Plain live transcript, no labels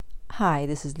Hi,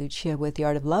 this is Lucia with The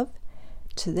Art of Love.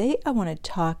 Today I want to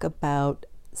talk about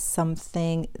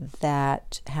something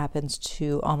that happens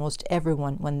to almost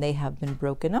everyone when they have been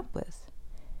broken up with.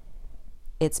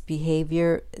 It's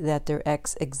behavior that their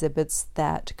ex exhibits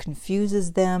that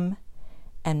confuses them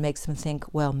and makes them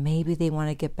think, well, maybe they want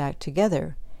to get back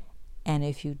together. And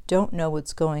if you don't know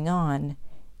what's going on,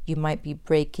 you might be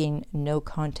breaking no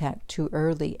contact too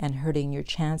early and hurting your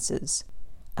chances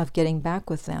of getting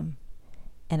back with them.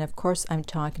 And of course, I'm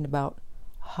talking about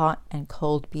hot and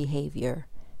cold behavior,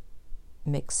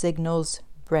 mixed signals,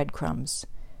 breadcrumbs,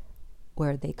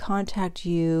 where they contact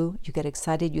you, you get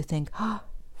excited, you think, oh,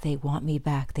 they want me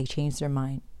back, they change their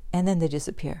mind, and then they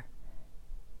disappear.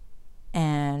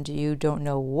 And you don't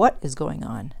know what is going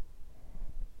on.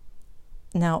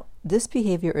 Now, this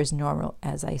behavior is normal,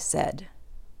 as I said.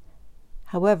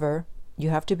 However, you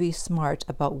have to be smart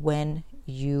about when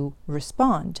you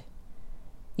respond.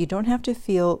 You don't have to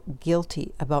feel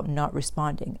guilty about not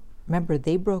responding. Remember,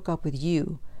 they broke up with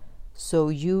you, so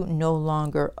you no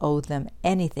longer owe them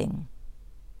anything.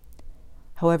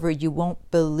 However, you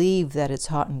won't believe that it's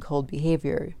hot and cold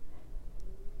behavior,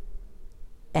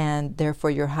 and therefore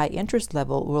your high interest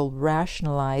level will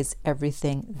rationalize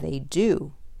everything they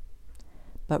do.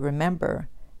 But remember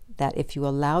that if you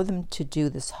allow them to do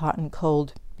this hot and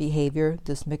cold behavior,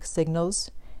 this mixed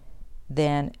signals,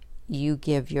 then you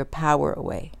give your power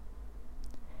away.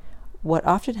 What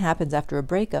often happens after a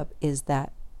breakup is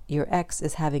that your ex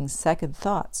is having second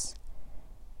thoughts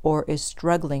or is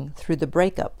struggling through the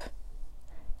breakup.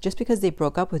 Just because they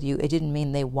broke up with you, it didn't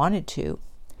mean they wanted to.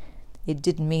 It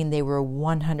didn't mean they were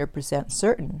 100%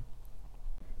 certain.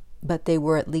 But they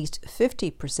were at least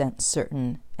 50%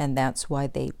 certain, and that's why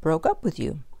they broke up with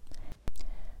you.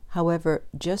 However,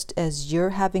 just as you're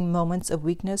having moments of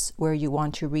weakness where you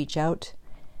want to reach out,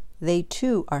 they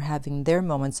too are having their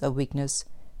moments of weakness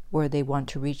where they want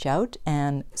to reach out,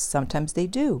 and sometimes they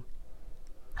do.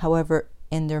 However,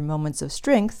 in their moments of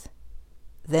strength,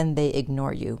 then they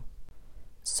ignore you.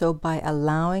 So by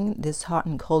allowing this hot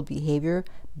and cold behavior,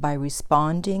 by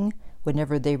responding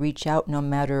whenever they reach out, no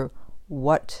matter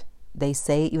what they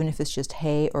say, even if it's just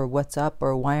hey or what's up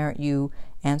or why aren't you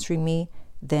answering me,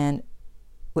 then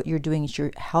what you're doing is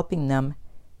you're helping them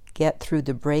get through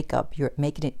the breakup. You're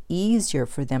making it easier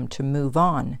for them to move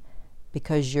on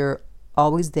because you're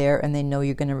always there and they know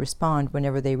you're going to respond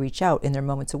whenever they reach out in their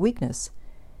moments of weakness.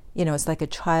 You know, it's like a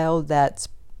child that's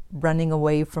running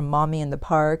away from mommy in the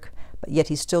park, but yet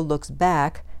he still looks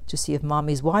back to see if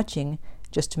mommy's watching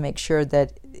just to make sure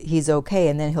that he's okay,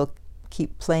 and then he'll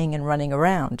keep playing and running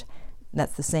around.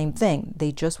 That's the same thing.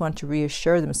 They just want to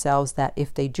reassure themselves that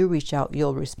if they do reach out,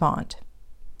 you'll respond.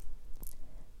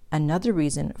 Another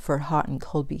reason for hot and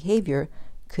cold behavior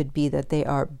could be that they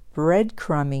are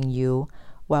breadcrumbing you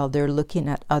while they're looking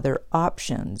at other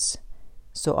options.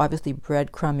 So obviously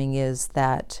breadcrumbing is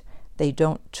that they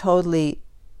don't totally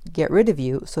get rid of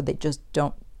you, so they just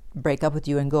don't break up with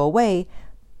you and go away,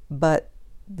 but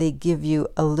they give you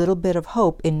a little bit of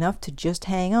hope, enough to just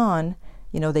hang on.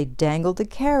 You know, they dangle the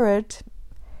carrot,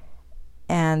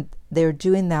 and they're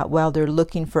doing that while they're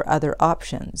looking for other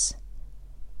options.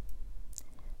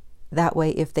 That way,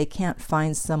 if they can't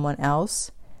find someone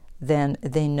else, then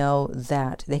they know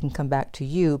that they can come back to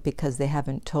you because they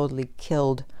haven't totally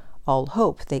killed all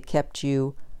hope. They kept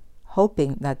you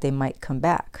hoping that they might come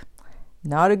back.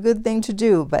 Not a good thing to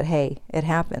do, but hey, it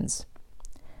happens.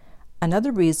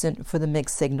 Another reason for the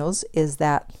mixed signals is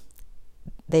that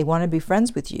they want to be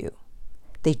friends with you.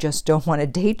 They just don't want to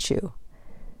date you.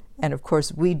 And of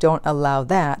course, we don't allow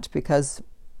that because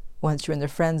once you're in the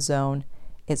friend zone,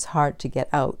 it's hard to get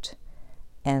out.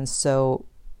 And so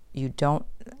you don't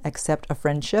accept a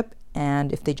friendship,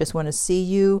 and if they just want to see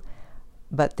you,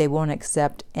 but they won't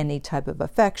accept any type of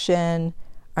affection,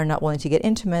 are not willing to get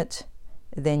intimate,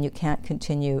 then you can't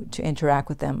continue to interact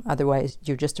with them. Otherwise,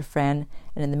 you're just a friend,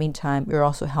 and in the meantime, you're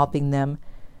also helping them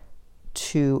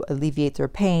to alleviate their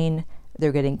pain.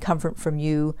 They're getting comfort from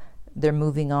you, they're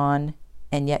moving on,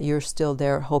 and yet you're still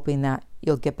there hoping that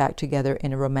you'll get back together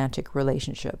in a romantic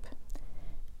relationship.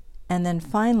 And then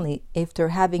finally, if they're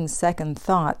having second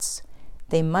thoughts,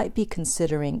 they might be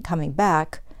considering coming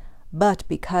back, but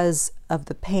because of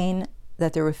the pain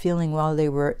that they were feeling while they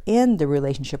were in the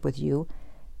relationship with you,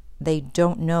 they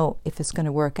don't know if it's going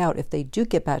to work out if they do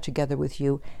get back together with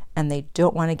you, and they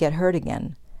don't want to get hurt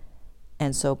again.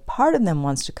 And so part of them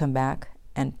wants to come back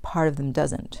and part of them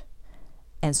doesn't.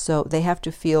 And so they have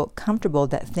to feel comfortable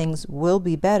that things will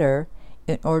be better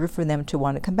in order for them to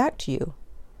want to come back to you.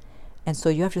 And so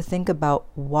you have to think about,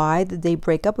 why did they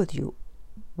break up with you?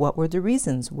 What were the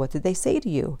reasons? What did they say to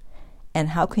you? And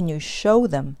how can you show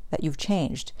them that you've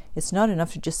changed? It's not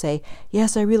enough to just say,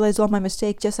 yes, I realize all my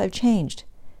mistakes, yes, I've changed.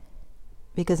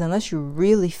 Because unless you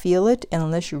really feel it and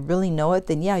unless you really know it,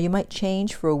 then yeah, you might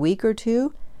change for a week or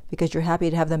two because you're happy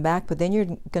to have them back, but then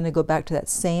you're going to go back to that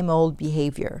same old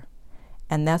behavior.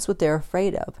 And that's what they're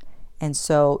afraid of. And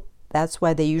so that's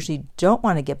why they usually don't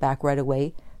want to get back right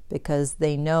away, because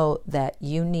they know that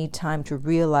you need time to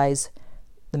realize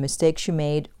the mistakes you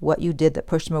made, what you did that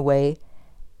pushed them away,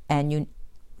 and you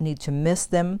need to miss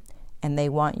them, and they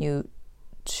want you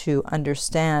to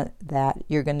understand that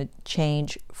you're going to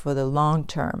change for the long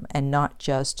term and not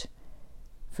just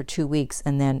for 2 weeks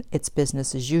and then it's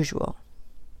business as usual.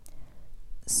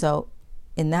 So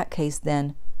in that case,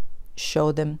 then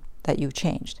show them that you've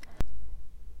changed.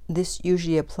 This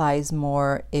usually applies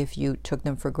more if you took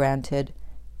them for granted,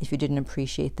 if you didn't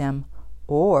appreciate them,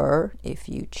 or if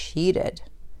you cheated.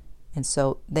 And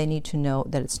so they need to know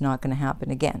that it's not going to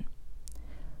happen again.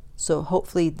 So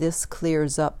hopefully this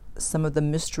clears up some of the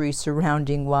mystery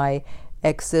surrounding why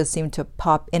exes seem to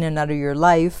pop in and out of your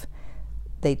life.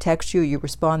 They text you, you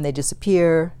respond, they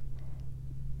disappear.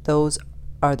 Those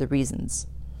are the reasons.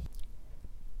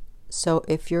 So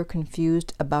if you're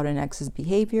confused about an ex's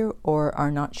behavior or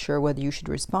are not sure whether you should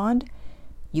respond,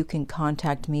 you can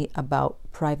contact me about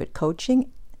private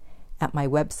coaching at my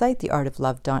website,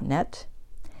 theartoflove.net.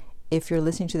 If you're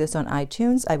listening to this on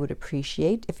iTunes, I would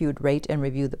appreciate if you would rate and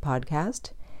review the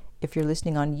podcast. If you're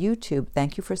listening on YouTube,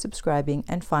 thank you for subscribing.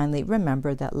 And finally,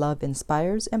 remember that love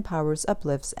inspires, empowers,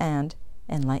 uplifts, and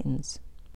enlightens.